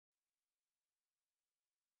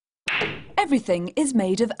Everything is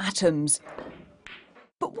made of atoms.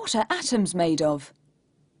 But what are atoms made of?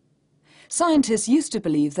 Scientists used to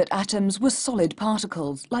believe that atoms were solid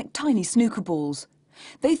particles, like tiny snooker balls.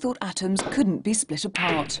 They thought atoms couldn't be split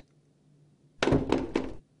apart.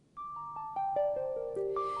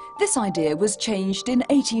 This idea was changed in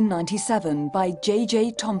 1897 by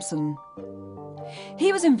J.J. Thompson.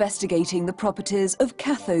 He was investigating the properties of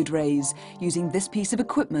cathode rays using this piece of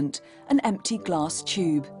equipment, an empty glass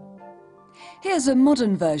tube. Here's a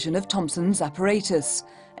modern version of Thompson's apparatus,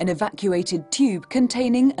 an evacuated tube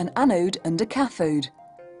containing an anode and a cathode.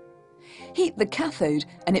 Heat the cathode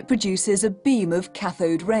and it produces a beam of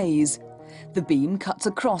cathode rays. The beam cuts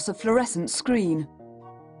across a fluorescent screen.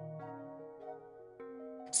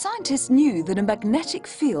 Scientists knew that a magnetic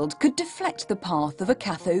field could deflect the path of a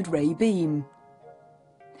cathode ray beam.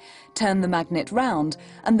 Turn the magnet round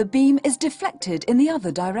and the beam is deflected in the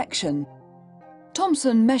other direction.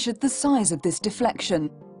 Thompson measured the size of this deflection.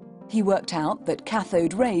 He worked out that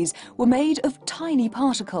cathode rays were made of tiny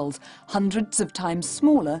particles, hundreds of times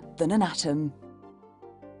smaller than an atom.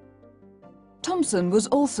 Thompson was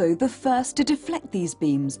also the first to deflect these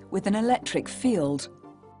beams with an electric field.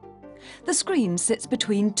 The screen sits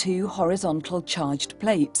between two horizontal charged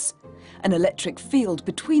plates. An electric field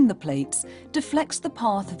between the plates deflects the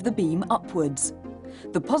path of the beam upwards.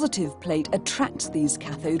 The positive plate attracts these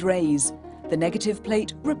cathode rays. The negative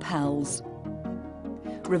plate repels.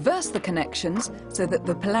 Reverse the connections so that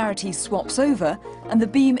the polarity swaps over and the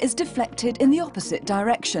beam is deflected in the opposite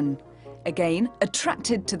direction. Again,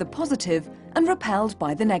 attracted to the positive and repelled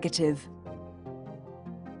by the negative.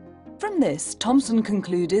 From this, Thompson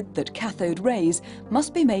concluded that cathode rays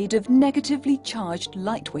must be made of negatively charged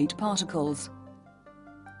lightweight particles.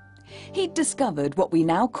 He'd discovered what we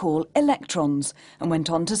now call electrons and went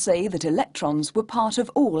on to say that electrons were part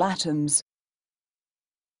of all atoms.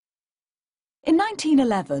 In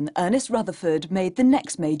 1911, Ernest Rutherford made the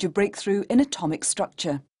next major breakthrough in atomic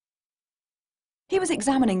structure. He was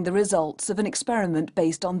examining the results of an experiment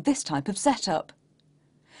based on this type of setup.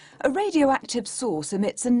 A radioactive source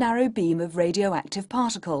emits a narrow beam of radioactive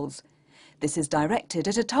particles. This is directed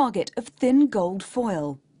at a target of thin gold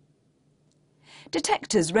foil.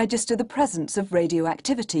 Detectors register the presence of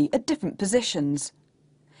radioactivity at different positions.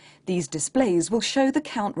 These displays will show the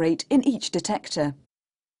count rate in each detector.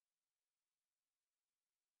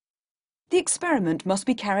 The experiment must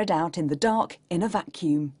be carried out in the dark in a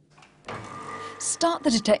vacuum. Start the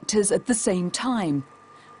detectors at the same time,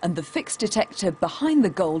 and the fixed detector behind the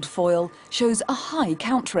gold foil shows a high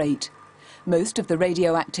count rate. Most of the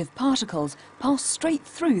radioactive particles pass straight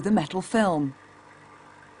through the metal film.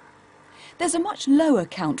 There's a much lower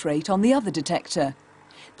count rate on the other detector.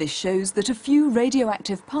 This shows that a few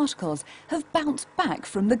radioactive particles have bounced back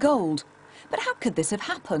from the gold. But how could this have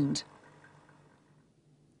happened?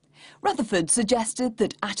 Rutherford suggested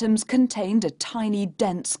that atoms contained a tiny,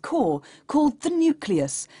 dense core called the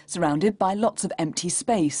nucleus, surrounded by lots of empty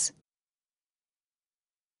space.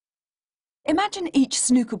 Imagine each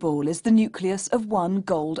snooker ball is the nucleus of one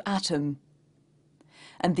gold atom.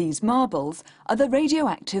 And these marbles are the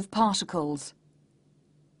radioactive particles.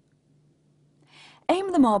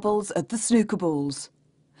 Aim the marbles at the snooker balls.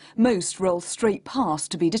 Most roll straight past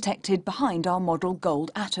to be detected behind our model gold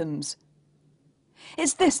atoms.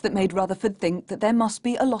 It's this that made Rutherford think that there must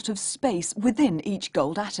be a lot of space within each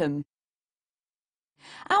gold atom.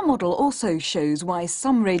 Our model also shows why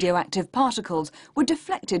some radioactive particles were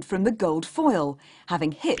deflected from the gold foil,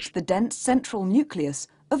 having hit the dense central nucleus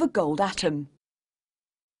of a gold atom.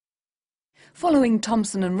 Following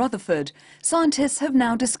Thompson and Rutherford, scientists have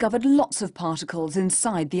now discovered lots of particles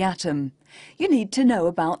inside the atom. You need to know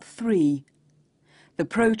about three: the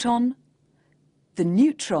proton, the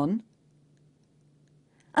neutron,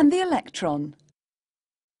 and the electron.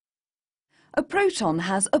 A proton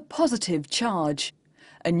has a positive charge.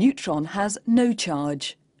 A neutron has no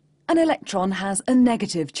charge. An electron has a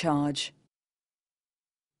negative charge.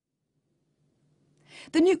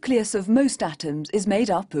 The nucleus of most atoms is made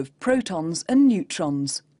up of protons and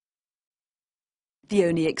neutrons. The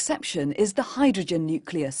only exception is the hydrogen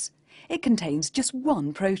nucleus. It contains just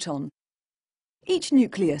one proton. Each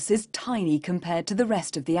nucleus is tiny compared to the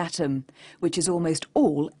rest of the atom, which is almost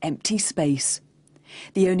all empty space.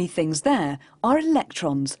 The only things there are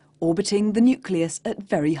electrons orbiting the nucleus at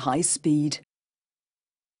very high speed.